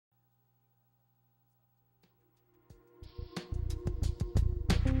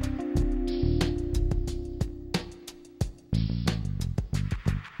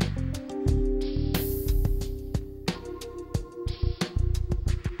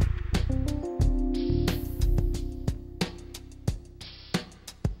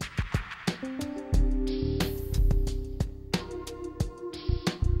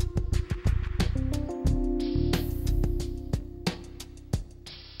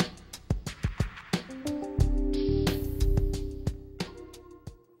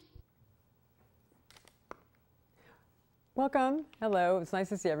Welcome. Hello. It's nice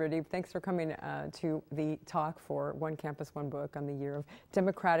to see everybody. Thanks for coming to the talk for One Campus, One Book on the year of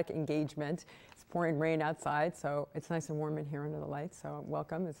democratic engagement. It's pouring rain outside, so it's nice and warm in here under the lights, so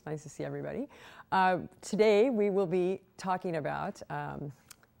welcome. It's nice to see everybody. Today we will be talking about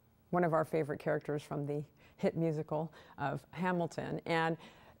one of our favorite characters from the hit musical of Hamilton. And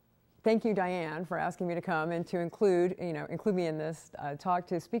thank you, Diane, for asking me to come and to include me in this talk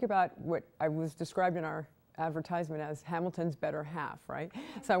to speak about what I was described in our advertisement as Hamilton's better half, right?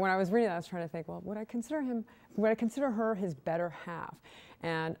 So when I was reading that, I was trying to think, well, would I consider her his better half?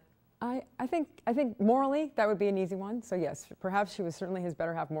 And I think morally that would be an easy one. So yes, perhaps she was certainly his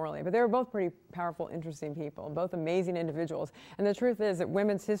better half morally, but they were both pretty powerful, interesting people, both amazing individuals. And the truth is that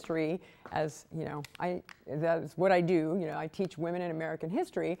women's history, as you know, that's what I do. You know, I teach women in American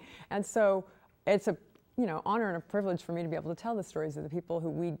history, and so it's a honor and a privilege for me to be able to tell the stories of the people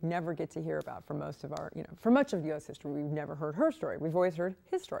who we never get to hear about for most of our, for much of U.S. history. We've never heard her story. We've always heard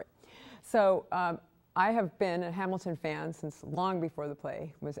his story. So I have been a Hamilton fan since long before the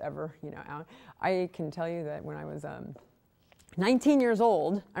play was ever, out. I can tell you that when I was 19 years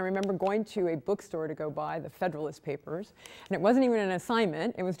old, I remember going to a bookstore to go buy the Federalist Papers, and it wasn't even an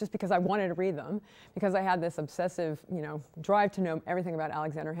assignment. It was just because I wanted to read them, because I had this obsessive, drive to know everything about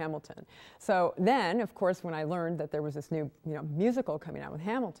Alexander Hamilton. So then, of course, when I learned that there was this new, musical coming out with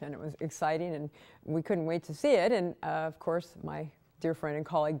Hamilton, it was exciting, and we couldn't wait to see it. And of course, my dear friend and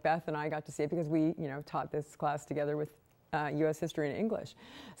colleague Beth and I got to see it because we, taught this class together with U.S. history and English.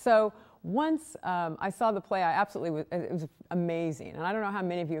 So once I saw the play, it was amazing. And I don't know how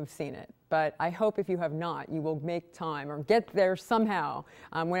many of you have seen it, but I hope if you have not, you will make time or get there somehow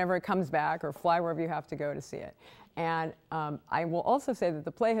whenever it comes back, or fly wherever you have to go to see it. And I will also say that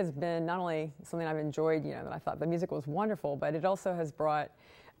the play has been not only something I've enjoyed, that I thought the music was wonderful, but it also has brought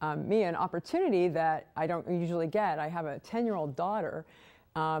me an opportunity that I don't usually get. I have a 10-year-old daughter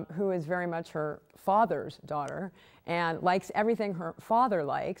who is very much her father's daughter and likes everything her father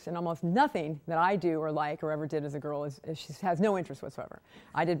likes, and almost nothing that I do or like or ever did as a girl she has no interest whatsoever.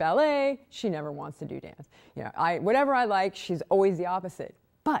 I did ballet, she never wants to do dance. Whatever I like, she's always the opposite.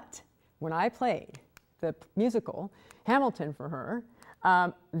 But when I played the musical Hamilton for her,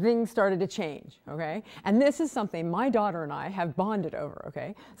 things started to change, okay? And this is something my daughter and I have bonded over,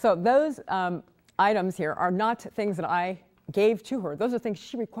 okay? So those items here are not things that I gave to her. Those are things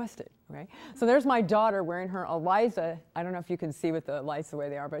she requested, okay? So there's my daughter wearing her Eliza, I don't know if you can see with the lights the way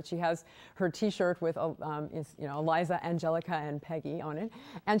they are, but she has her t-shirt with, Eliza, Angelica, and Peggy on it.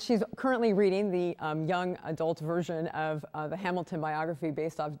 And she's currently reading the young adult version of the Hamilton biography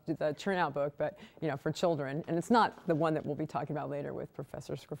based off the Turnout book, but, for children. And it's not the one that we'll be talking about later with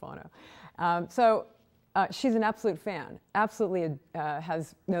Professor Scrifano. She's an absolute fan, absolutely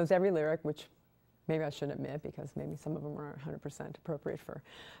knows every lyric, which maybe I shouldn't admit, because maybe some of them are 100% appropriate for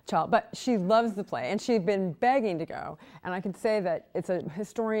a child. But she loves the play, and she'd been begging to go. And I can say that it's a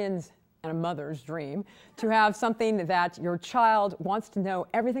historian's and a mother's dream to have something that your child wants to know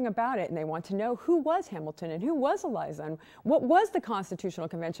everything about it, and they want to know who was Hamilton and who was Eliza and what was the Constitutional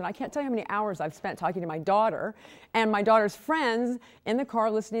Convention. I can't tell you how many hours I've spent talking to my daughter and my daughter's friends in the car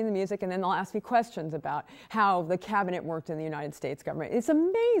listening to the music, and then they'll ask me questions about how the cabinet worked in the United States government. It's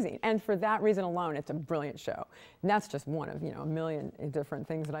amazing, and for that reason alone, it's a brilliant show. And that's just one of a million different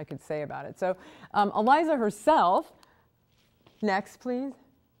things that I could say about it. So Eliza herself, next please.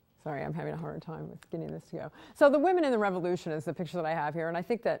 Sorry, I'm having a hard time with getting this to go. So the women in the Revolution is the picture that I have here, and I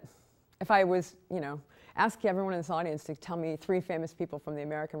think that if I was, asking everyone in this audience to tell me 3 famous people from the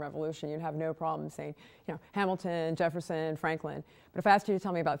American Revolution, you'd have no problem saying, Hamilton, Jefferson, Franklin. But if I asked you to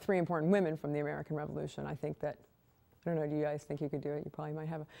tell me about 3 important women from the American Revolution, I think that, I don't know, do you guys think you could do it? You probably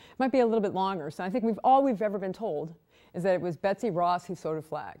might be a little bit longer. So I think all we've ever been told is that it was Betsy Ross who sewed a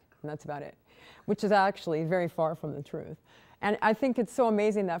flag, and that's about it, which is actually very far from the truth. And I think it's so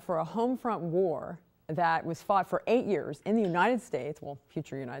amazing that for a home front war that was fought for 8 years in the United States, well,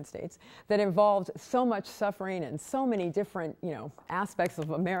 future United States, that involved so much suffering and so many different, aspects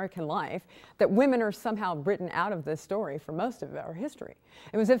of American life, that women are somehow written out of this story for most of our history.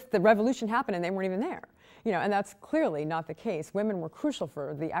 It was as if the revolution happened and they weren't even there. And that's clearly not the case. Women were crucial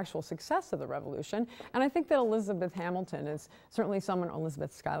for the actual success of the revolution. And I think that Elizabeth Hamilton is certainly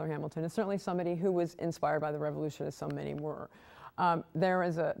Schuyler Hamilton is certainly somebody who was inspired by the revolution, as so many were.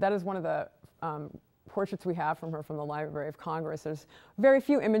 That is one of the portraits we have from her from the Library of Congress. There's very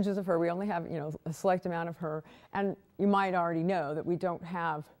few images of her. We only have, a select amount of her. And you might already know that we don't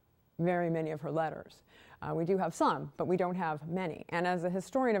have very many of her letters. We do have some, but we don't have many. And as a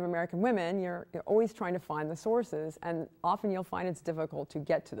historian of American women, you're always trying to find the sources, and often you'll find it's difficult to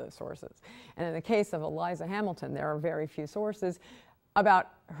get to those sources. And in the case of Elizsa Hamilton, there are very few sources about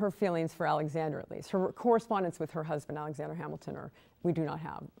her feelings for Alexander, at least. Her correspondence with her husband, Alexander Hamilton, we do not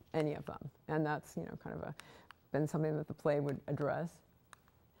have any of them. And that's, kind of been something that the play would address.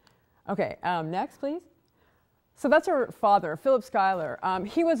 Okay, next, please. So that's her father, Philip Schuyler.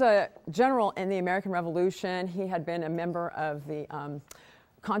 He was a general in the American Revolution. He had been a member of the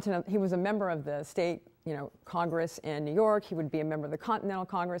he was a member of the state, Congress in New York. He would be a member of the Continental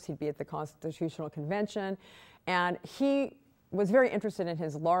Congress. He'd be at the Constitutional Convention. And he was very interested in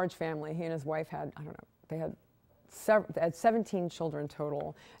his large family. He and his wife had, they had 17 children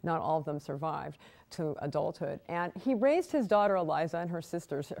total. Not all of them survived to adulthood. And he raised his daughter Elizsa and her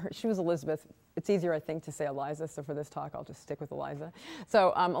sisters. She was Elizabeth. It's easier, I think, to say Eliza, so for this talk, I'll just stick with Eliza.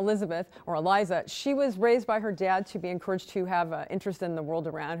 So Elizabeth, or Elizsa, she was raised by her dad to be encouraged to have an interest in the world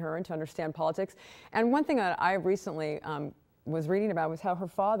around her and to understand politics. And one thing that I recently was reading about was how her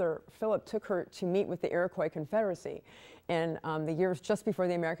father, Philip, took her to meet with the Iroquois Confederacy in the years just before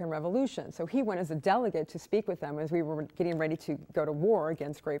the American Revolution. So he went as a delegate to speak with them as we were getting ready to go to war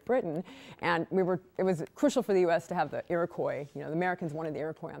against Great Britain. And it was crucial for the U.S. to have the Iroquois, the Americans wanted the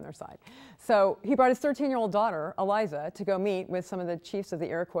Iroquois on their side. So he brought his 13-year-old daughter, Elizsa, to go meet with some of the chiefs of the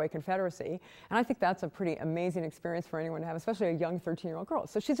Iroquois Confederacy. And I think that's a pretty amazing experience for anyone to have, especially a young 13-year-old girl.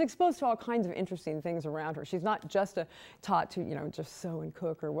 So she's exposed to all kinds of interesting things around her. She's not just taught to, just sew and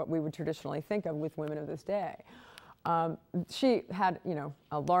cook or what we would traditionally think of with women of this day. She had,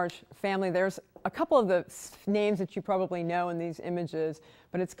 a large family. There's a couple of the names that you probably know in these images,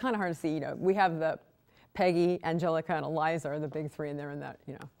 but it's kind of hard to see. We have the Peggy, Angelica, and Eliza are the big three, and they're in that,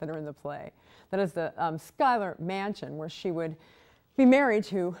 that are in the play. That is the Schuyler mansion, where she would be married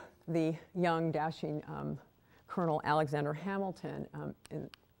to the young, dashing Colonel Alexander Hamilton in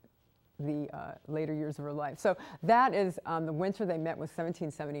the later years of her life. So that is the winter they met was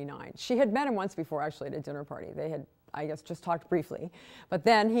 1779. She had met him once before, actually, at a dinner party. They had, I guess, just talked briefly. But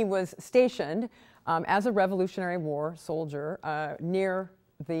then he was stationed as a Revolutionary War soldier near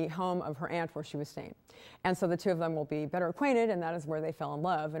the home of her aunt where she was staying. And so the two of them will be better acquainted, and that is where they fell in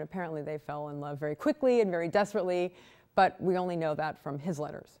love. And apparently they fell in love very quickly and very desperately. But we only know that from his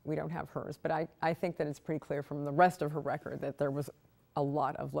letters. We don't have hers. But I think that it's pretty clear from the rest of her record that there was a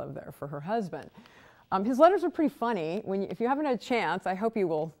lot of love there for her husband. His letters are pretty funny. If you haven't had a chance, I hope you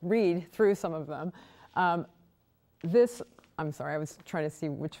will read through some of them. I'm sorry, I was trying to see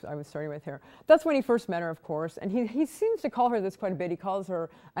which I was starting with here. That's when he first met her, of course, and he seems to call her this quite a bit. He calls her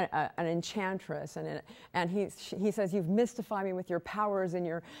an enchantress, and he says, "You've mystified me with your powers and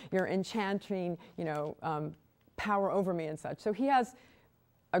your enchanting, power over me and such." So he has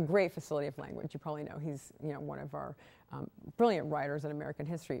a great facility of language. You probably know he's one of our brilliant writers in American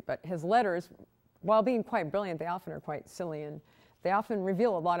history. But his letters, while being quite brilliant, they often are quite silly, and they often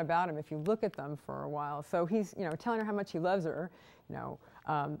reveal a lot about him if you look at them for a while. So he's telling her how much he loves her,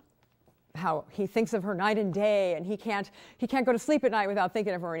 how he thinks of her night and day, and he can't go to sleep at night without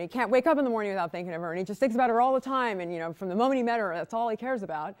thinking of her, and he can't wake up in the morning without thinking of her, and he just thinks about her all the time, and from the moment he met her, that's all he cares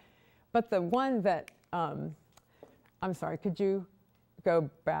about. But the one that I'm sorry, could you go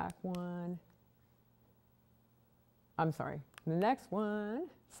back one? I'm sorry. The next one.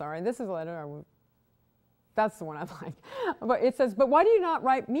 Sorry, this is a letter. That's the one I like. But it says, "But why do you not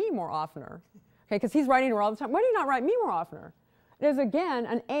write me more oftener?" Okay, because he's writing to her all the time. "Why do you not write me more oftener? It is again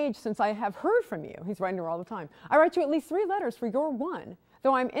an age since I have heard from you." He's writing to her all the time. "I write you at least 3 letters for your one,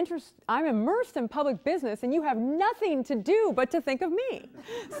 though I'm immersed in public business, and you have nothing to do but to think of me."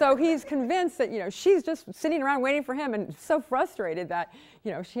 So he's convinced that she's just sitting around waiting for him, and so frustrated that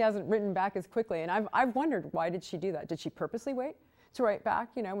she hasn't written back as quickly. And I've wondered, why did she do that? Did she purposely wait to write back?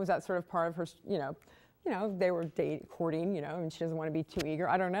 Was that sort of part of her? They were courting, and she doesn't want to be too eager.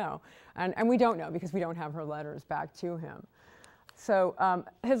 I don't know, and we don't know because we don't have her letters back to him. So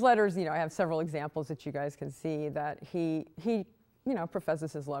his letters, I have several examples that you guys can see that he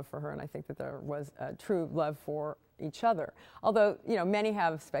professes his love for her, and I think that there was a true love for each other. Although, many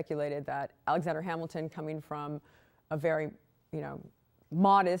have speculated that Alexander Hamilton, coming from a very,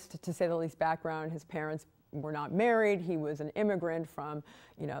 modest, to say the least, background, his parents were not married. He was an immigrant from,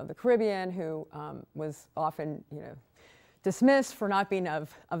 the Caribbean who was often, dismissed for not being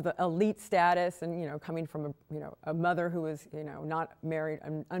of the elite status, and coming from a mother who was not married,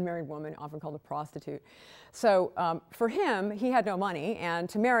 an unmarried woman, often called a prostitute. So for him, he had no money, and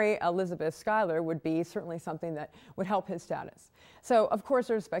to marry Elizabeth Schuyler would be certainly something that would help his status. So of course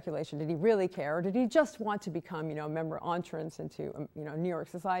there's speculation: did he really care, or did he just want to become a member entrance into New York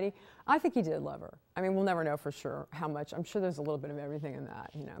society? I think he did love her. I mean, we'll never know for sure how much. I'm sure there's a little bit of everything in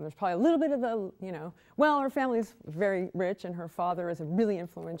that. There's probably a little bit of the, well, her family's very rich, and her father is a really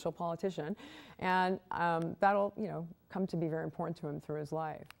influential politician, and that'll, come to be very important to him through his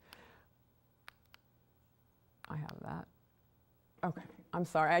life. I have that. Okay, I'm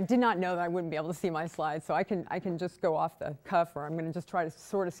sorry. I did not know that I wouldn't be able to see my slides, so I can just go off the cuff, or I'm going to just try to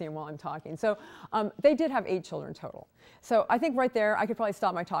sort of see them while I'm talking. So they did have 8 children total. So I think right there, I could probably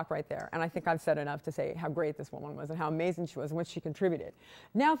stop my talk right there, and I think I've said enough to say how great this woman was and how amazing she was and what she contributed.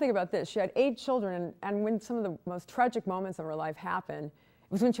 Now think about this. She had 8 children, and when some of the most tragic moments of her life happened,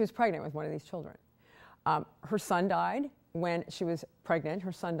 it was when she was pregnant with one of these children. Her son died when she was pregnant.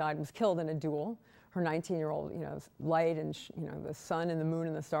 Her son was killed in a duel. Her 19-year-old, light and, the sun and the moon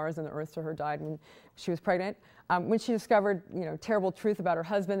and the stars and the earth to her died when she was pregnant. When she discovered, terrible truth about her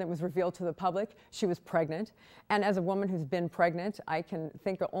husband that was revealed to the public, she was pregnant. And as a woman who's been pregnant, I can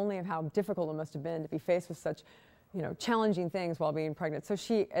think only of how difficult it must have been to be faced with such, challenging things while being pregnant. So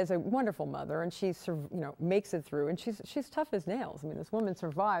she is a wonderful mother, and she, makes it through, and she's tough as nails. I mean, this woman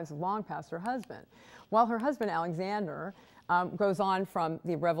survives long past her husband. While her husband, Alexander, goes on from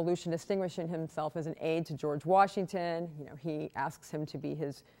the Revolution, distinguishing himself as an aide to George Washington. He asks him to be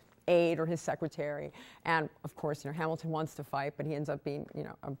his aide or his secretary. And of course, Hamilton wants to fight, but he ends up being,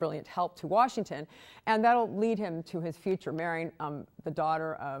 a brilliant help to Washington. And that'll lead him to his future. Marrying the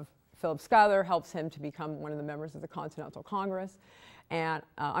daughter of Philip Schuyler helps him to become one of the members of the Continental Congress, and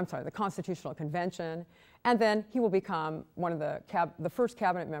the Constitutional Convention. And then he will become one of the first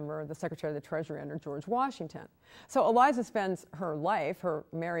cabinet member, the Secretary of the Treasury under George Washington. So Elizsa spends her life, her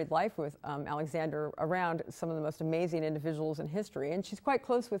married life with Alexander, around some of the most amazing individuals in history, and she's quite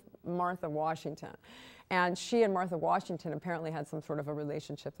close with Martha Washington. And she and Martha Washington apparently had some sort of a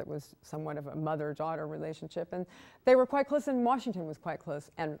relationship that was somewhat of a mother-daughter relationship, and they were quite close, and Washington was quite close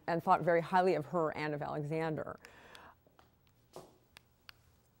and thought very highly of her and of Alexander.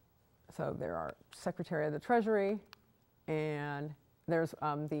 So there are Secretary of the Treasury, and there's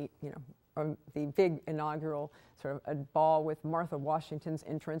the big inaugural sort of a ball with Martha Washington's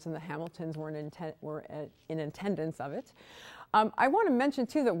entrance, and the Hamiltons were in attendance of it. I want to mention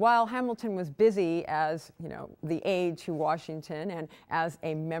too that while Hamilton was busy as the aide to Washington and as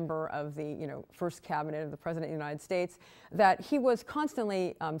a member of the first cabinet of the President of the United States, that he was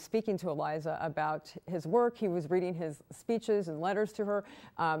constantly speaking to Elizsa about his work. He was reading his speeches and letters to her.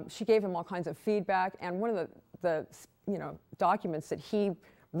 She gave him all kinds of feedback, and one of the documents that he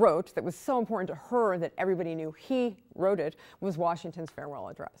wrote that was so important to her that everybody knew he wrote it was Washington's farewell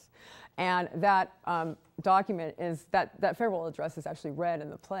address. And that document is, that farewell address is actually read in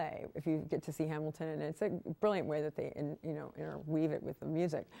the play if you get to see Hamilton, and it's a brilliant way that they interweave it with the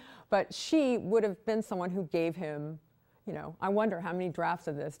music. But she would have been someone who gave him, I wonder how many drafts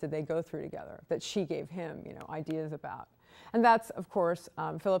of this did they go through together that she gave him, ideas about. And that's, of course,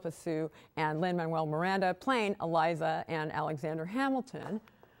 Philippa Sue and Lin-Manuel Miranda playing Elizsa and Alexander Hamilton,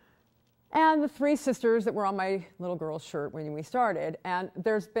 and the 3 sisters that were on my little girl's shirt when we started. And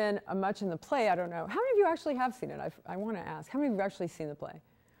there's been much in the play. I don't know. How many of you actually have seen it? I want to ask. How many of you have actually seen the play?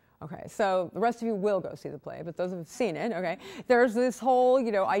 Okay, so the rest of you will go see the play, but those who have seen it, okay, there's this whole,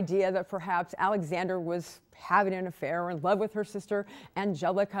 idea that perhaps Alexander was having an affair or in love with her sister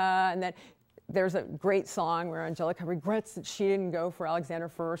Angelica, and that there's a great song where Angelica regrets that she didn't go for Alexander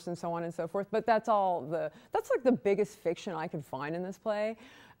first, and so on and so forth. But that's like the biggest fiction I could find in this play.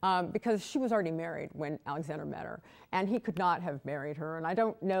 Because she was already married when Alexander met her, and he could not have married her. And I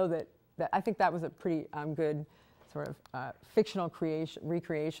don't know that I think that was a pretty good sort of fictional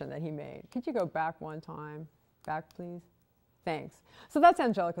recreation that he made. Could you go back one time? Back, please? Thanks. So that's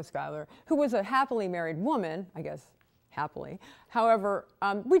Angelica Schuyler, who was a happily married woman, I guess, happily. However,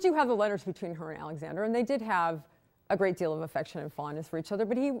 we do have the letters between her and Alexander, and they did have a great deal of affection and fondness for each other,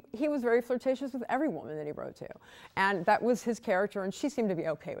 but he was very flirtatious with every woman that he wrote to. And that was his character, and she seemed to be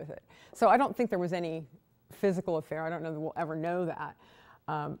okay with it. So I don't think there was any physical affair. I don't know that we'll ever know that.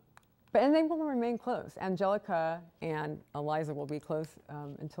 And they will remain close. Angelica and Elizsa will be close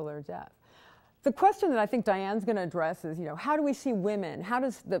until their death. The question that I think Diane's going to address is, how do we see women? How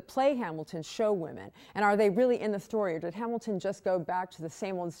does the play Hamilton show women? And are they really in the story? Or did Hamilton just go back to the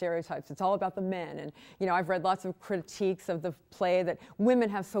same old stereotypes? It's all about the men. And, I've read lots of critiques of the play that women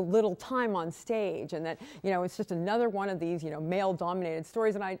have so little time on stage, and that, it's just another one of these, male-dominated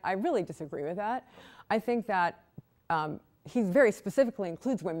stories. And I really disagree with that. I think that he very specifically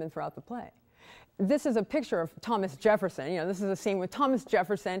includes women throughout the play. This is a picture of Thomas Jefferson. This is a scene with Thomas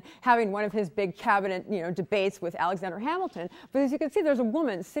Jefferson having one of his big cabinet, debates with Alexander Hamilton. But as you can see, there's a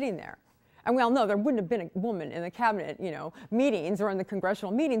woman sitting there. And we all know there wouldn't have been a woman in the cabinet, meetings or in the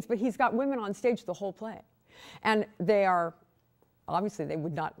congressional meetings, but he's got women on stage the whole play. And they are, obviously they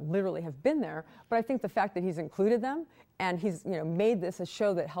would not literally have been there, but I think the fact that he's included them and he's made this a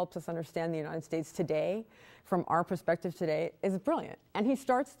show that helps us understand the United States today, from our perspective today, is brilliant. And he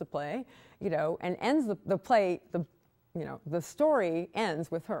starts the play, and ends the play, the story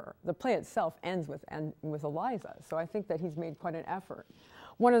ends with her. The play itself ends with Elizsa. So I think that he's made quite an effort.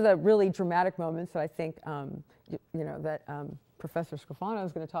 One of the really dramatic moments that I think, Professor Scafano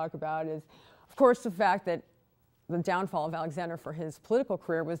is going to talk about is, of course, the fact that the downfall of Alexander for his political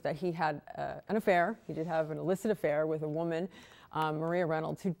career was that he had an affair. He did have an illicit affair with a woman, Maria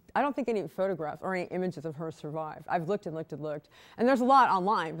Reynolds, who I don't think any photographs or any images of her survive. I've looked and looked and looked, and there's a lot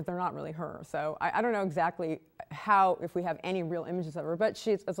online, but they're not really her. So I don't know exactly if we have any real images of her, but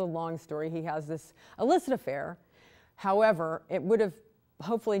it's a long story. He has this illicit affair. However, it would have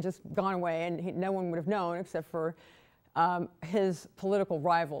hopefully just gone away, and no one would have known except for his political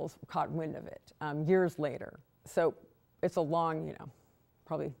rivals caught wind of it years later. So it's a long,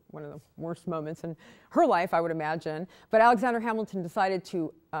 probably one of the worst moments in her life, I would imagine. But Alexander Hamilton decided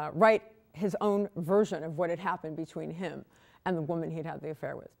to write his own version of what had happened between him and the woman he'd had the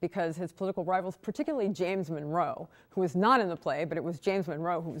affair with, because his political rivals, particularly James Monroe, who was not in the play, but it was James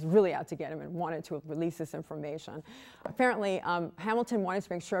Monroe who was really out to get him and wanted to release this information. Apparently, Hamilton wanted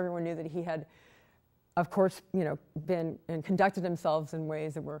to make sure everyone knew that he had, of course, been and conducted himself in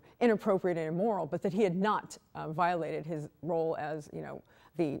ways that were inappropriate and immoral, but that he had not violated his role as,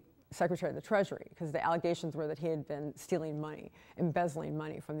 the Secretary of the Treasury, because the allegations were that he had been stealing money, embezzling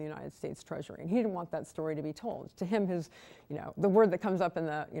money from the United States Treasury, and he didn't want that story to be told. To him, the word that comes up in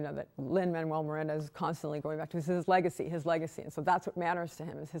the, that Lin-Manuel Miranda is constantly going back to is his legacy, and so that's what matters to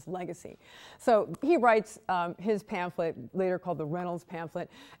him, is his legacy. So he writes his pamphlet, later called the Reynolds pamphlet,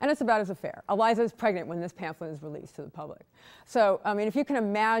 and it's about his affair. Elizsa is pregnant when this pamphlet is released to the public. So, if you can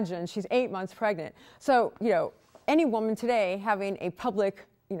imagine, she's 8 months pregnant. So, any woman today having a public,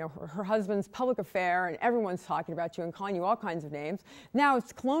 her husband's public affair, and everyone's talking about you and calling you all kinds of names. Now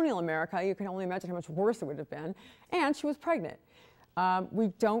it's colonial America. You can only imagine how much worse it would have been. And she was pregnant. We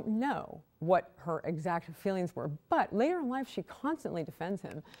don't know what her exact feelings were, but later in life she constantly defends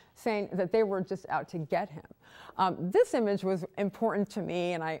him, saying that they were just out to get him. This image was important to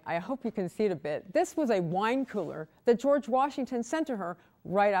me, and I hope you can see it a bit. This was a wine cooler that George Washington sent to her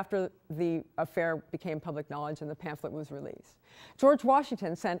right after the affair became public knowledge and the pamphlet was released. George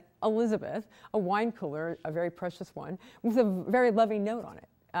Washington sent Elizabeth a wine cooler, a very precious one, with a very loving note on it,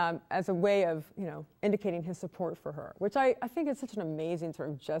 as a way of, indicating his support for her, which I think is such an amazing sort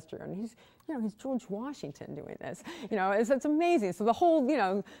of gesture. And he's George Washington doing this. It's amazing. So the whole,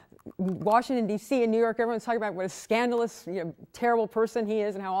 Washington, D.C. and New York, everyone's talking about what a scandalous, terrible person he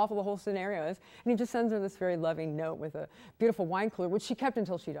is and how awful the whole scenario is. And he just sends her this very loving note with a beautiful wine cooler, which she kept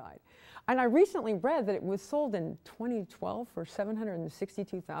until she died. And I recently read that it was sold in 2012 for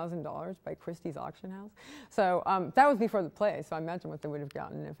 $762,000 by Christie's auction house. So that was before the play, so I imagine what they would have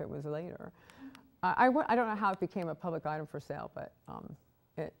gotten if it was later. I don't know how it became a public item for sale, but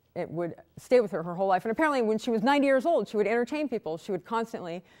it would stay with her whole life. And apparently when she was 90 years old, she would entertain people. She would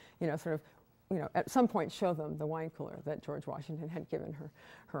constantly, at some point show them the wine cooler that George Washington had given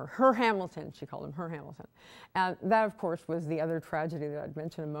her Hamilton. She called him her Hamilton. And that, of course, was the other tragedy that I'd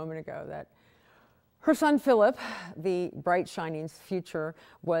mentioned a moment ago, that her son Philip, the bright, shining future,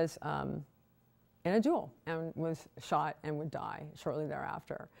 was in a duel and was shot and would die shortly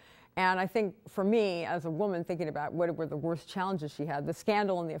thereafter. And I think for me, as a woman thinking about what were the worst challenges she had, the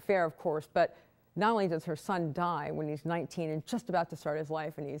scandal and the affair, of course, but not only does her son die when he's 19 and just about to start his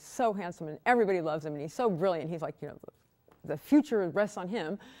life, and he's so handsome and everybody loves him and he's so brilliant, he's like, the future rests on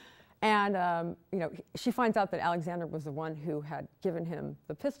him. And, she finds out that Alexander was the one who had given him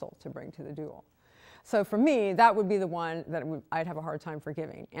the pistol to bring to the duel. So for me, that would be the one that I'd have a hard time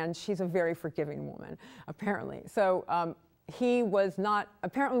forgiving. And she's a very forgiving woman, apparently. So he was not,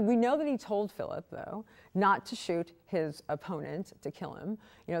 apparently we know that he told Philip, though, not to shoot his opponent, to kill him.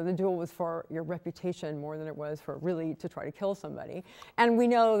 The duel was for your reputation more than it was for really to try to kill somebody. And we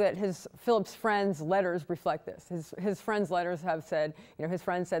know that Philip's friends' letters reflect this. His friends' letters have said, his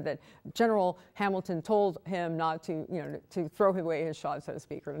friend said that General Hamilton told him not to, to throw away his shot, so to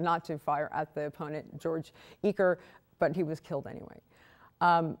speak, or not to fire at the opponent, George Eaker, but he was killed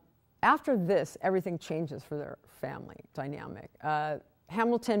anyway. After this, everything changes for their family dynamic.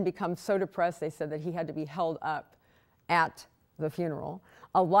 Hamilton becomes so depressed, they said that he had to be held up at the funeral.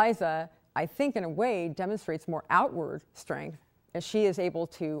 Elizsa, I think in a way, demonstrates more outward strength she is able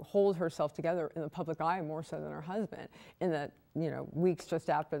to hold herself together in the public eye more so than her husband in the weeks just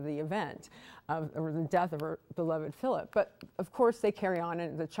after the event or the death of her beloved Philip. But of course they carry on,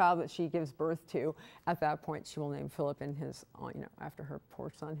 and the child that she gives birth to at that point she will name Philip in his, after her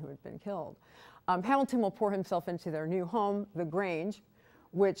poor son who had been killed. Hamilton will pour himself into their new home, the Grange,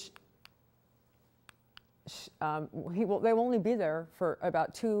 which they will only be there for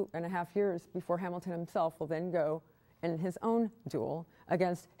about 2.5 years before Hamilton himself will then go in his own duel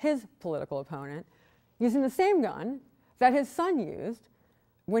against his political opponent using the same gun that his son used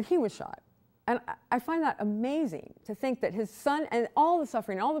when he was shot. And I find that amazing to think that his son, and all the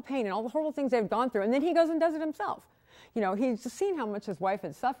suffering, all the pain, and all the horrible things they've gone through, and then he goes and does it himself. He's just seen how much his wife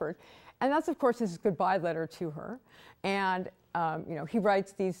had suffered. And that's, of course, his goodbye letter to her. And, he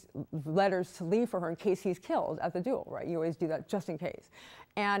writes these letters to leave for her in case he's killed at the duel, right? You always do that just in case.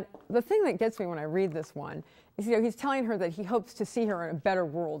 And the thing that gets me when I read this one is, he's telling her that he hopes to see her in a better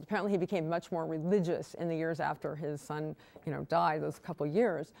world. Apparently he became much more religious in the years after his son, died, those couple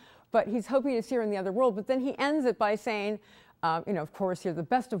years. But he's hoping to see her in the other world. But then he ends it by saying, of course, you're the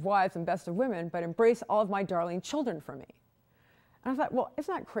best of wives and best of women, but embrace all of my darling children for me. And I thought, well,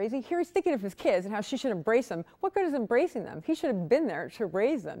 isn't that crazy? Here he's thinking of his kids and how she should embrace them. What good is embracing them? He should have been there to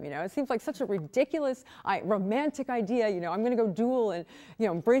raise them, It seems like such a ridiculous, romantic idea, I'm going to go duel and,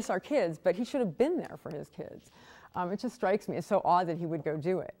 embrace our kids, but he should have been there for his kids. It just strikes me as so odd that he would go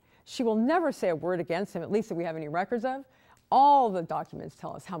do it. She will never say a word against him, at least that we have any records of. All the documents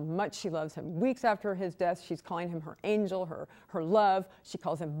tell us how much she loves him. Weeks after his death, she's calling him her angel, her love. She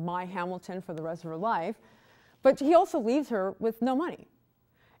calls him my Hamilton for the rest of her life. But he also leaves her with no money.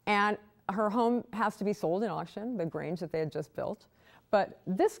 And her home has to be sold in auction, the Grange that they had just built. But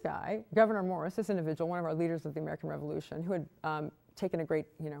this guy, Gouverneur Morris, this individual, one of our leaders of the American Revolution, who had taken a great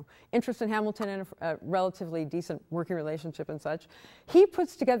interest in Hamilton and a relatively decent working relationship and such, he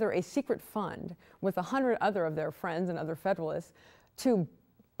puts together a secret fund with 100 other of their friends and other Federalists to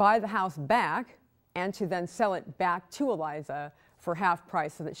buy the house back and to then sell it back to Elizsa for half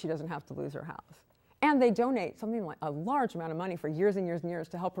price so that she doesn't have to lose her house. And they donate something like a large amount of money for years and years and years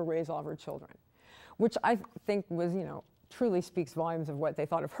to help her raise all of her children, which I think was, truly speaks volumes of what they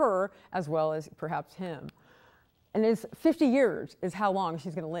thought of her as well as perhaps him. And 50 years is how long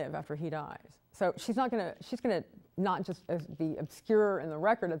she's going to live after he dies. So she's going to not just be obscure in the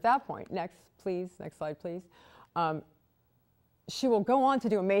record at that point. Next slide, please. She will go on to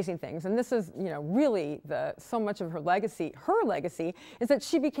do amazing things. And this is, really so much of her legacy. Her legacy is that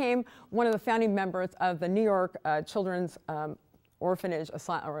she became one of the founding members of the New York Children's Orphanage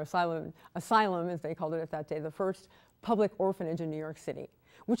Asylum, as they called it at that day, the first public orphanage in New York City,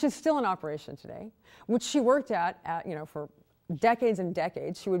 which is still in operation today, which she worked at for decades and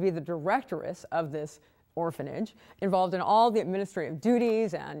decades. She would be the directoress of this orphanage, involved in all the administrative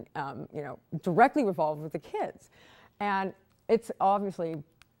duties and, directly involved with the kids. And it's obviously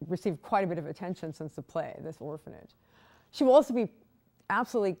received quite a bit of attention since the play, this orphanage. She will also be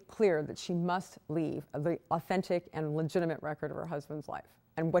absolutely clear that she must leave the authentic and legitimate record of her husband's life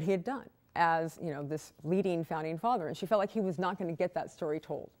and what he had done as this leading founding father. And she felt like he was not going to get that story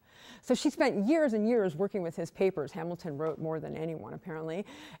told. So she spent years and years working with his papers. Hamilton wrote more than anyone, apparently.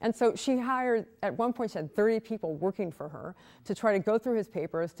 And so she hired, at one point, she had 30 people working for her to try to go through his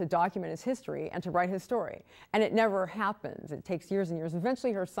papers, to document his history, and to write his story. And it never happens. It takes years and years.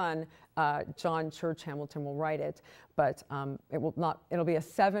 Eventually, her son, John Church Hamilton, will write it, but it'll be a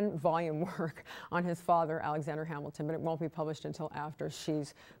 7-volume work on his father, Alexander Hamilton, but it won't be published until after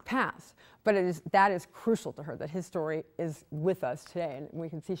she's passed. But that is crucial to her, that his story is with us today, and we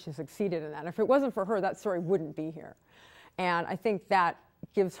can see she succeeded in that. And if it wasn't for her, that story wouldn't be here. And I think that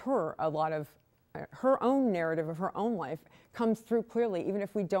gives her a lot of, her own narrative of her own life comes through clearly, even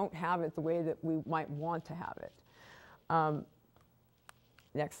if we don't have it the way that we might want to have it.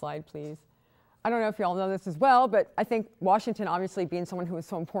 Next slide, please. I don't know if you all know this as well, but I think Washington, obviously being someone who was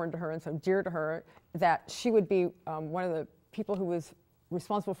so important to her and so dear to her, that she would be one of the people who was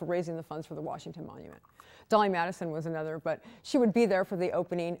responsible for raising the funds for the Washington Monument. Dolly Madison was another, but she would be there for the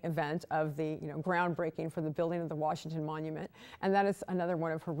opening event of the groundbreaking for the building of the Washington Monument, and that is another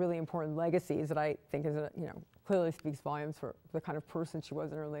one of her really important legacies that I think is clearly speaks volumes for the kind of person she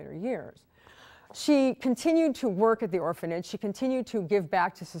was in her later years. She continued to work at the orphanage. She continued to give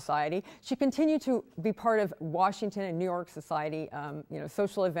back to society. She continued to be part of Washington and New York society,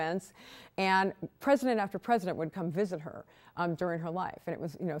 social events. And president after president would come visit her during her life. And it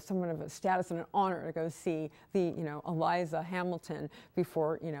was, somewhat of a status and an honor to go see the, Elizsa Hamilton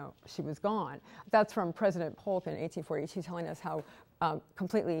before, she was gone. That's from President Polk in 1840. She's telling us how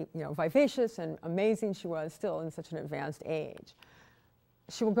completely, vivacious and amazing she was still in such an advanced age.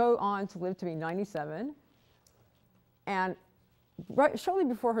 She will go on to live to be 97. And shortly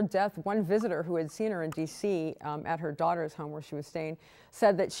before her death, one visitor who had seen her in D.C. At her daughter's home where she was staying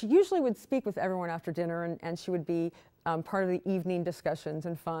said that she usually would speak with everyone after dinner, and she would be part of the evening discussions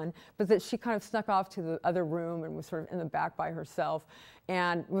and fun, but that she kind of snuck off to the other room and was sort of in the back by herself,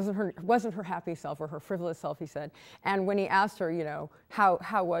 and wasn't her happy self or her frivolous self, he said. And when he asked her,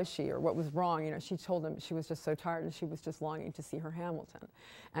 how was she or what was wrong, she told him she was just so tired and she was just longing to see her Hamilton.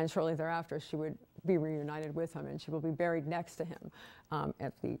 And shortly thereafter, she would be reunited with him, and she will be buried next to him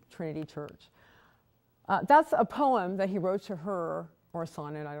at the Trinity Church. That's a poem that he wrote to her, or a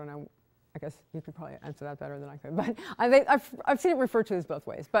sonnet, I don't know. I guess you could probably answer that better than I could, but I've seen it referred to as both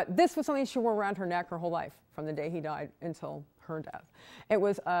ways. But this was something she wore around her neck her whole life, from the day he died until her death. It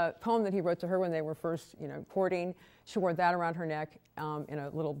was a poem that he wrote to her when they were first, courting. She wore that around her neck in a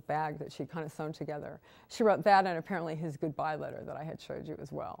little bag that she'd kind of sewn together. She wrote that and apparently his goodbye letter that I had showed you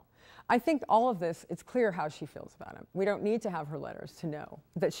as well. I think all of this, it's clear how she feels about him. We don't need to have her letters to know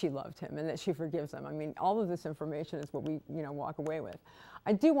that she loved him and that she forgives him. I mean, all of this information is what we, walk away with.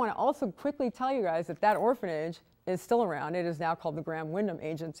 I do want to also quickly tell you guys that orphanage is still around. It is now called the Graham Windham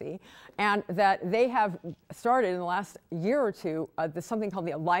Agency, and that they have started in the last year or two something called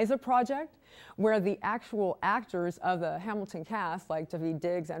the Elizsa Project, where the actual actors of the Hamilton cast, like Daveed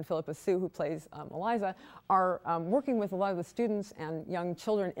Diggs and Philippa Sue, who plays Elizsa, are working with a lot of the students and young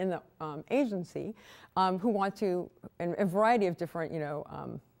children in the agency who want to, in a variety of different,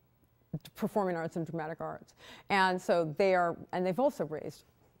 performing arts and dramatic arts. And so they've also raised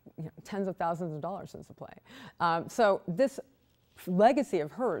tens of thousands of dollars since the play. So this legacy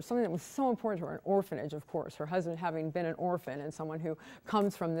of hers, something that was so important to her, an orphanage, of course, her husband having been an orphan and someone who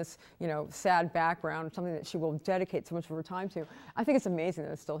comes from this, sad background, something that she will dedicate so much of her time to. I think it's amazing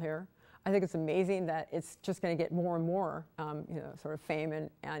that it's still here. I think it's amazing that it's just going to get more and more, sort of fame and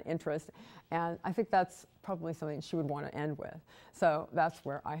interest. And I think that's probably something she would want to end with. So that's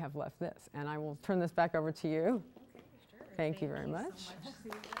where I have left this. And I will turn this back over to you. Okay, sure. Thank you very much.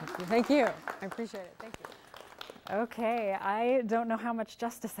 Thank you. I appreciate it. Thank you. Okay, I don't know how much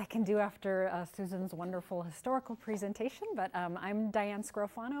justice I can do after Susan's wonderful historical presentation, but I'm Diane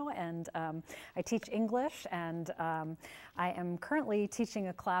Scrofano, and I teach English, and I am currently teaching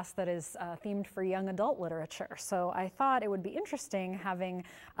a class that is themed for young adult literature. So I thought it would be interesting, having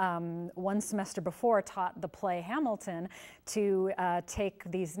one semester before taught the play Hamilton, to take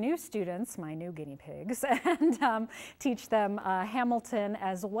these new students, my new guinea pigs, and teach them Hamilton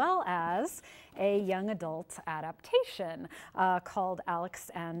as well as a young adult adaptation called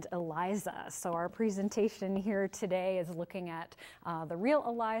Alex and Elizsa. So our presentation here today is looking at the real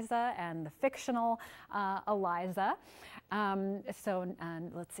Elizsa and the fictional Elizsa.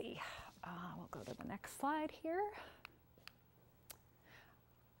 Let's see, we'll go to the next slide here.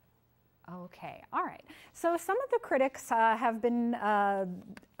 Okay, all right. So some of the critics have been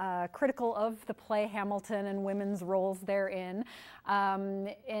critical of the play Hamilton and women's roles therein.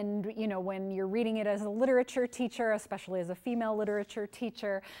 And when you're reading it as a literature teacher, especially as a female literature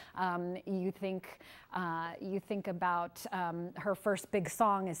teacher, you think about her first big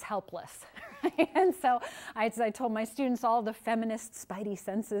song is Helpless. Right? And so I told my students, all the feminist spidey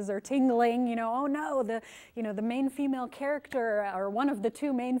senses are tingling, oh no, the main female character, or one of the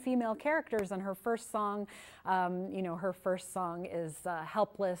two main female characters, and her first song, is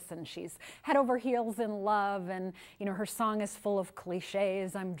Helpless, and she's head over heels in love, and her song is full of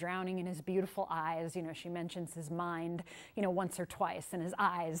cliches. I'm drowning in his beautiful eyes. She mentions his mind, once or twice, and his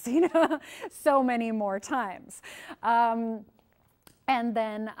eyes, so many more times. And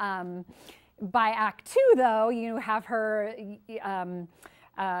then by Act 2, though, you have her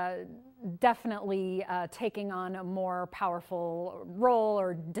definitely taking on a more powerful role,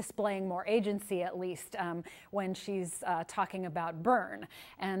 or displaying more agency, at least, when she's talking about burn.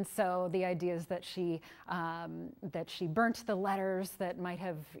 And so the idea is that she burnt the letters that might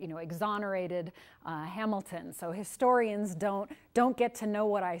have exonerated Hamilton. So historians don't get to know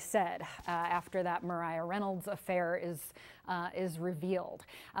what I said after that Maria Reynolds affair is revealed.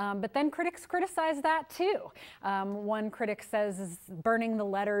 But then critics criticize that too. One critic says, is burning the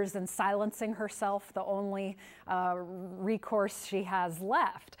letters and silencing herself the only recourse she has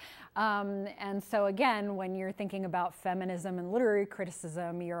left? And so again, when you're thinking about feminism and literary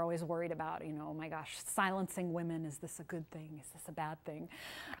criticism, you're always worried about, oh my gosh, silencing women, is this a good thing? Is this a bad thing?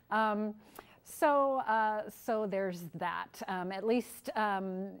 So there's that. At least,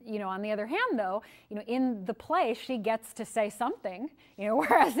 you know, on the other hand, though, you know, in the play she gets to say something, you know,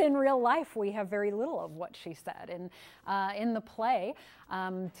 whereas in real life we have very little of what she said. And in the play,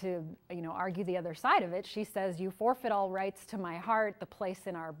 to, you know, argue the other side of it, she says, "You forfeit all rights to my heart, the place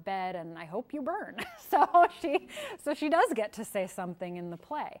in our bed, and I hope you burn." So she does get to say something in the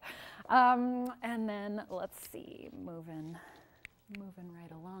play. And then let's see, moving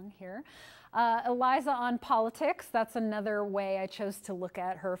right along here. Elizsa on politics, that's another way I chose to look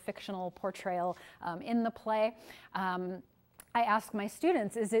at her fictional portrayal in the play. I ask my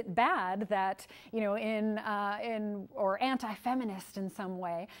students, is it bad that, you know, or anti-feminist in some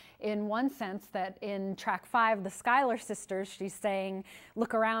way, in one sense that in track 5, the Schuyler sisters, she's saying,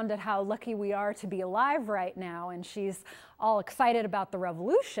 look around at how lucky we are to be alive right now, and she's all excited about the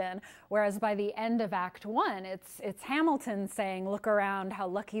revolution, whereas by the end of Act 1, it's Hamilton saying, look around how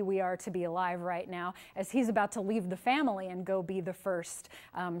lucky we are to be alive right now, as he's about to leave the family and go be the first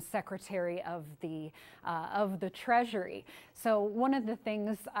Secretary of the Treasury. So one of the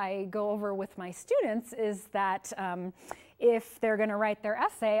things I go over with my students is that if they're going to write their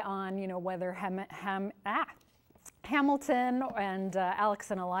essay on, you know, whether Hamilton and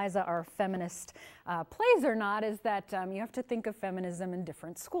Alex and Elizsa are feminist plays or not, is that you have to think of feminism in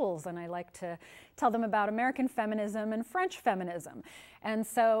different schools. And I like to tell them about American feminism and French feminism. And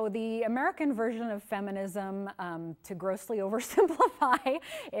so the American version of feminism, to grossly oversimplify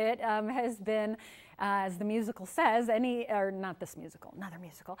it, has been, as the musical says, not this musical, another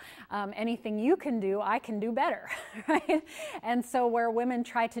musical, anything you can do, I can do better, right? And so where women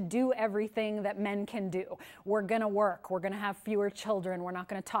try to do everything that men can do, we're gonna work, we're gonna have fewer children, we're not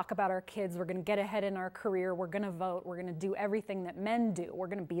gonna talk about our kids, we're gonna get ahead in our career, we're gonna vote, we're gonna do everything that men do, we're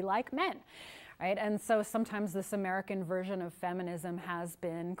gonna be like men. Right? And so sometimes this American version of feminism has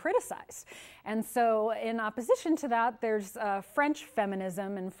been criticized. And so in opposition to that, there's French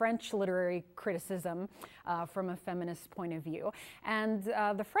feminism and French literary criticism from a feminist point of view. And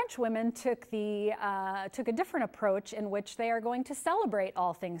the French women took a different approach in which they are going to celebrate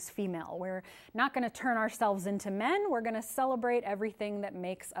all things female. We're not going to turn ourselves into men. We're going to celebrate everything that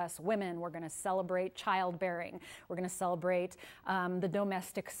makes us women. We're going to celebrate childbearing. We're going to celebrate the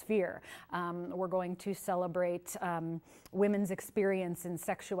domestic sphere. We're going to celebrate women's experience in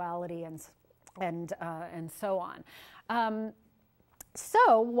sexuality and so on.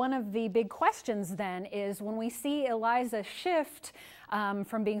 So one of the big questions then is, when we see Elizsa shift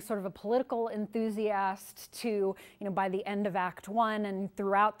from being sort of a political enthusiast to, you know, by the end of Act 1 and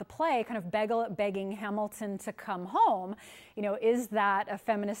throughout the play, kind of begging Hamilton to come home, you know, is that a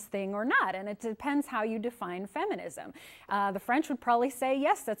feminist thing or not? And it depends how you define feminism. The French would probably say,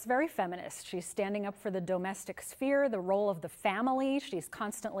 yes, that's very feminist. She's standing up for the domestic sphere, the role of the family. She's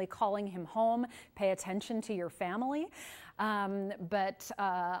constantly calling him home, pay attention to your family. But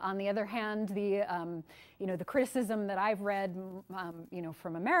on the other hand, you know, the criticism that I've read, you know,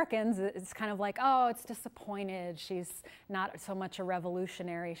 from Americans, it's kind of like, oh, it's disappointed. She's not so much a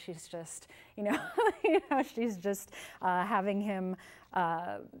revolutionary. She's just, you know, she's just having him,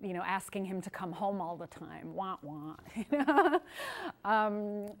 you know, asking him to come home all the time. Wah wah. You know?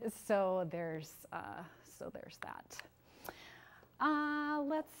 So there's that.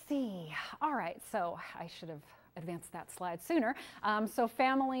 Let's see. All right. So I should have advanced that slide sooner. So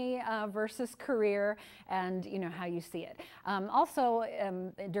family versus career, and, you know, how you see it. Also,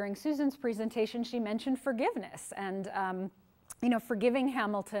 during Susan's presentation, she mentioned forgiveness, and you know, forgiving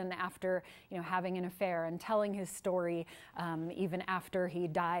Hamilton after, you know, having an affair and telling his story even after he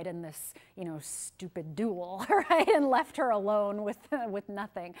died in this, you know, stupid duel, right, and left her alone with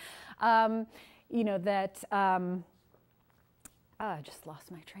nothing. You know, that. I just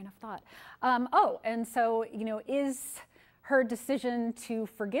lost my train of thought. And so, you know, is her decision to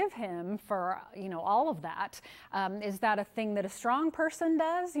forgive him for, you know, all of that, is that a thing that a strong person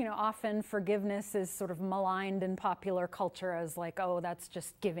does? You know, often forgiveness is sort of maligned in popular culture as like, oh, that's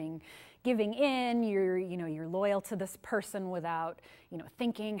just giving in. You're loyal to this person without, you know,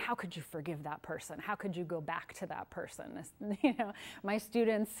 thinking, how could you forgive that person? How could you go back to that person? You know, my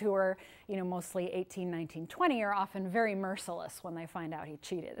students who are, you know, mostly 18, 19, 20 are often very merciless when they find out he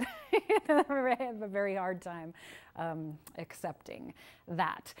cheated. They have a very hard time accepting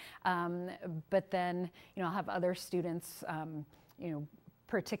that. But then, you know, I'll have other students, you know,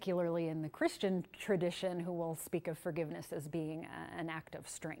 particularly in the Christian tradition, who will speak of forgiveness as being an act of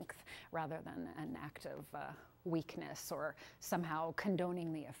strength rather than an act of weakness, or somehow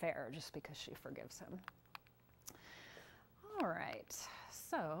condoning the affair just because she forgives him. All right,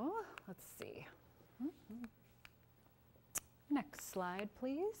 so let's see. Next slide,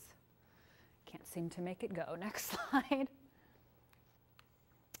 please. Can't seem to make it go. Next slide.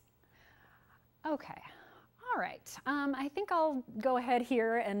 Okay. All right. I think I'll go ahead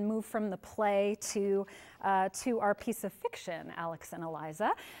here and move from the play to our piece of fiction, Alex and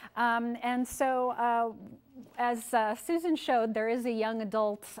Elizsa. And so, as Susan showed, there is a young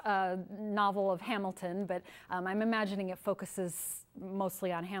adult novel of Hamilton, but I'm imagining it focuses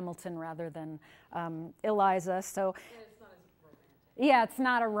mostly on Hamilton rather than Elizsa. So. Yeah, it's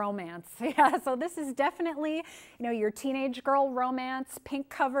not a romance. Yeah, so this is definitely, your teenage girl romance, pink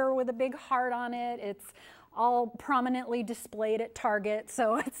cover with a big heart on it. It's all prominently displayed at Target,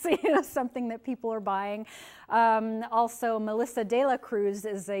 so it's something that people are buying. Also, Melissa de la Cruz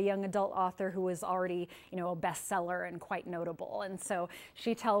is a young adult author who is already, a bestseller and quite notable. And so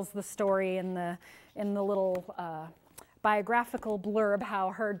she tells the story in the little biographical blurb how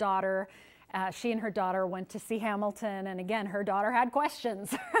her daughter. She and her daughter went to see Hamilton, and again, her daughter had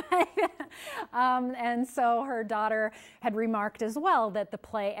questions. Right? And so her daughter had remarked as well that the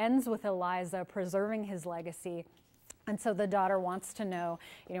play ends with Elizsa preserving his legacy. And so the daughter wants to know,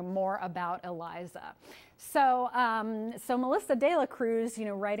 more about Elizsa. So, so Melissa de la Cruz,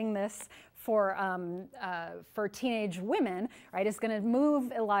 writing this for teenage women, right, is going to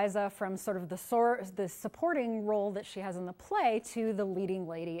move Elizsa from sort of the supporting role that she has in the play to the leading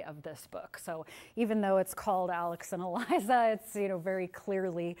lady of this book. So even though it's called Alex and Elizsa, it's very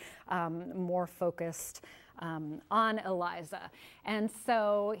clearly more focused on Elizsa. And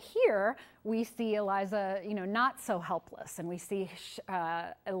so here we see Elizsa, not so helpless. And we see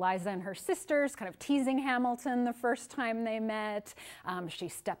Elizsa and her sisters kind of teasing Hamilton the first time they met. She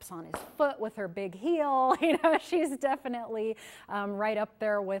steps on his foot with her big heel. She's definitely right up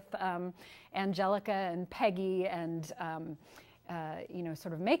there with Angelica and Peggy and,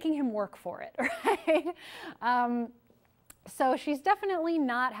 sort of making him work for it, right? So she's definitely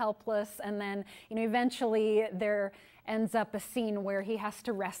not helpless, and then, eventually there ends up a scene where he has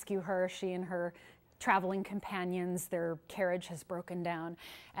to rescue her. She and her traveling companions, their carriage has broken down,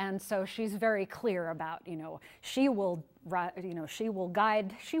 and so she's very clear about, she will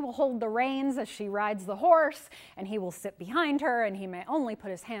guide, she will hold the reins as she rides the horse, and he will sit behind her, and he may only put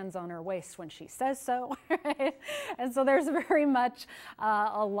his hands on her waist when she says so. Right? And so there's very much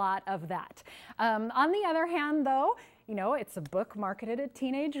a lot of that. On the other hand, though, it's a book marketed at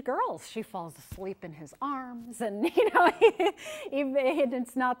teenage girls. She falls asleep in his arms, and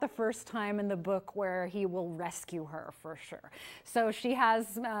it's not the first time in the book where he will rescue her, for sure. So she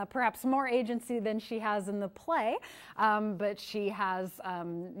has perhaps more agency than she has in the play, but she has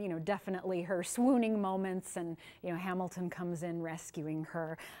definitely her swooning moments, and Hamilton comes in rescuing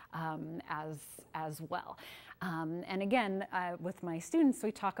her as well. And again, with my students,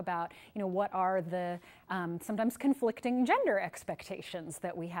 we talk about, what are the sometimes conflicting gender expectations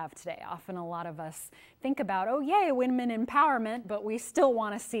that we have today. Often a lot of us think about, oh, yay, women empowerment, but we still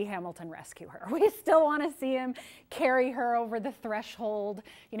want to see Hamilton rescue her. We still want to see him carry her over the threshold,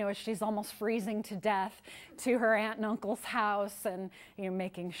 as she's almost freezing to death, to her aunt and uncle's house, and,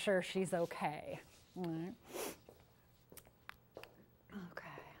 making sure she's okay. All right. Okay.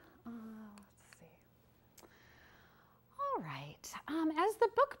 All right. As the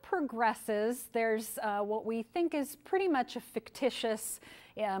book progresses, there's what we think is pretty much a fictitious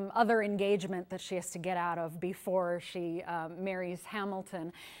other engagement that she has to get out of before she marries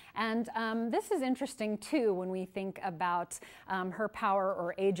Hamilton. And this is interesting too when we think about her power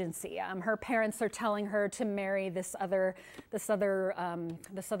or agency. Her parents are telling her to marry this other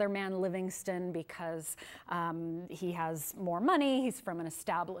man, Livingston, because he has more money. He's from an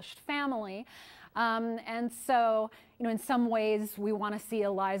established family. And so, in some ways we want to see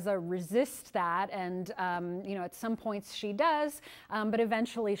Elizsa resist that, and, at some points she does, but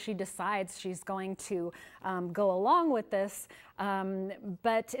eventually she decides she's going to go along with this,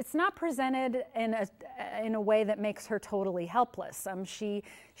 but it's not presented in a way that makes her totally helpless. She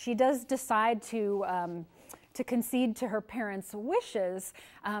does decide to concede to her parents' wishes,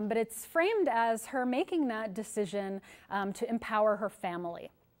 but it's framed as her making that decision to empower her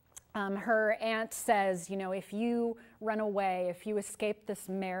family. Her aunt says, if you run away, if you escape this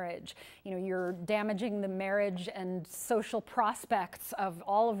marriage, you're damaging the marriage and social prospects of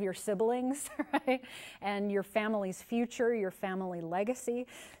all of your siblings, right? And your family's future, your family legacy.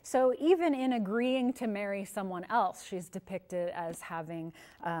 So even in agreeing to marry someone else, she's depicted as having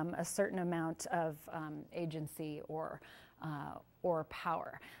a certain amount of agency or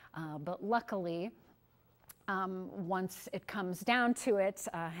power. But luckily, once it comes down to it,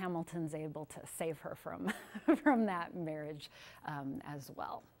 Hamilton's able to save her from, that marriage as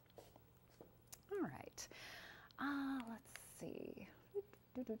well. All right, let's see.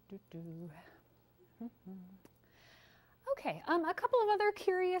 Okay, a couple of other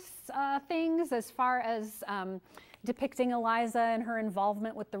curious things as far as depicting Elizsa and her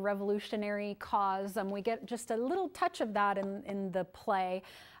involvement with the revolutionary cause. We get just a little touch of that in the play,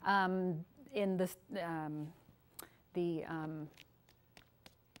 in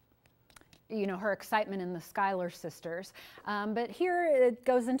her excitement in the Schuyler sisters. But here it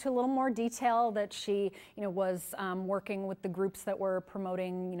goes into a little more detail that she, was working with the groups that were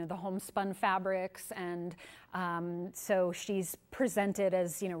promoting, the homespun fabrics, and so she's presented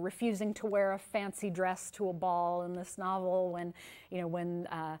as, refusing to wear a fancy dress to a ball in this novel when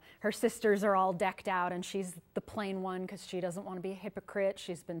her sisters are all decked out and she's the plain one because she doesn't want to be a hypocrite.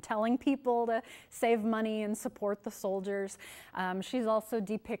 She's been telling people to save money and support the soldiers. She's also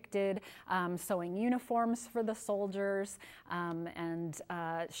depicted sewing uniforms for the soldiers, and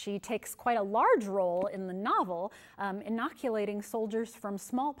she takes quite a large role in the novel inoculating soldiers from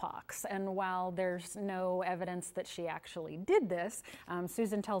smallpox. And while there's no evidence that she actually did this,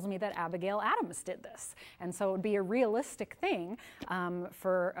 Susan tells me that Abigail Adams did this, and so it would be a realistic thing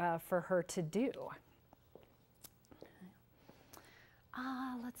for her to do.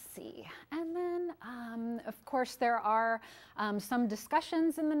 Let's see, and then of course there are some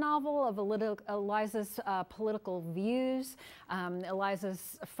discussions in the novel of Eliza's political views.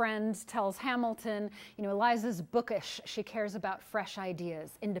 Eliza's friend tells Hamilton, Eliza's bookish, she cares about fresh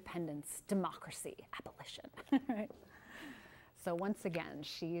ideas, independence, democracy, abolition. Right? So once again,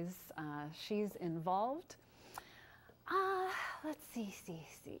 she's involved. Let's see.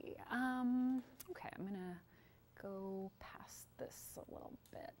 Okay, I'm gonna go past this a little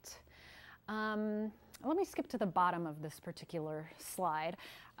bit. Let me skip to the bottom of this particular slide.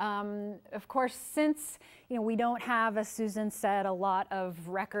 Of course, since we don't have, as Susan said, a lot of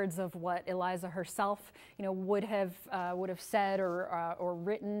records of what Elizsa herself would have said or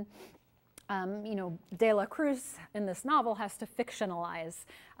written, De la Cruz in this novel has to fictionalize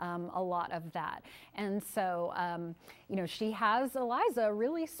a lot of that. And so, she has Elizsa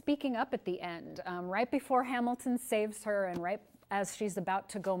really speaking up at the end, right before Hamilton saves her and right as she's about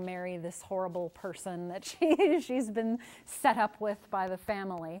to go marry this horrible person that she's been set up with by the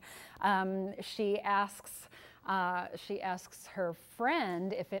family. She asks her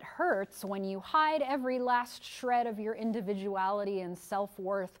friend if it hurts when you hide every last shred of your individuality and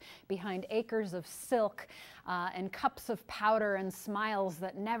self-worth behind acres of silk and cups of powder and smiles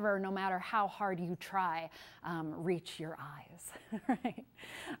that never, no matter how hard you try, reach your eyes. Right?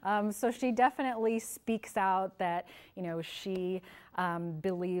 So she definitely speaks out that she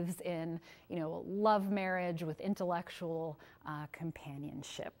believes in love marriage with intellectual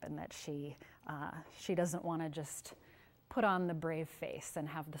companionship, and that she doesn't want to just put on the brave face and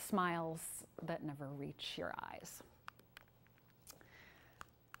have the smiles that never reach your eyes.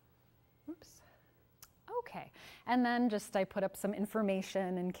 Oops. Okay, and then I put up some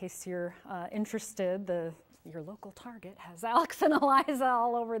information in case you're interested. Your local Target has Alex and Elizsa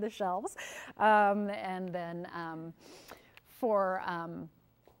all over the shelves, and then for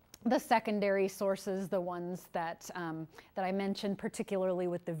the secondary sources, the ones that I mentioned, particularly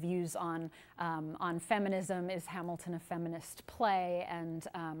with the views on feminism, is Hamilton a feminist play, and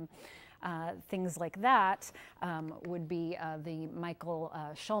things like that, would be the Michael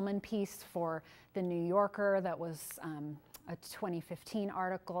Schulman piece for The New Yorker that was a 2015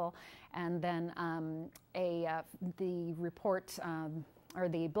 article, and then the report or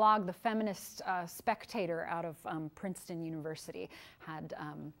the blog, The Feminist Spectator out of Princeton University had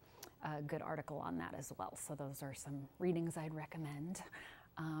a good article on that as well. So those are some readings I'd recommend.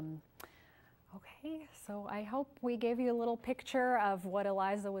 Okay, so I hope we gave you a little picture of what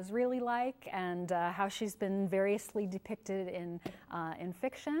Elizsa was really like and how she's been variously depicted in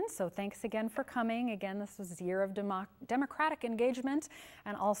fiction. So thanks again for coming. Again, this was Year of Democratic Engagement,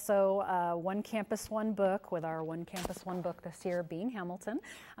 and also One Campus, One Book, with our One Campus, One Book this year being Hamilton.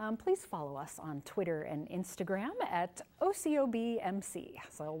 Please follow us on Twitter and Instagram at OCOBMC.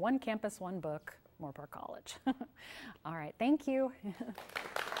 So One Campus, One Book, Moorpark College. All right, thank you.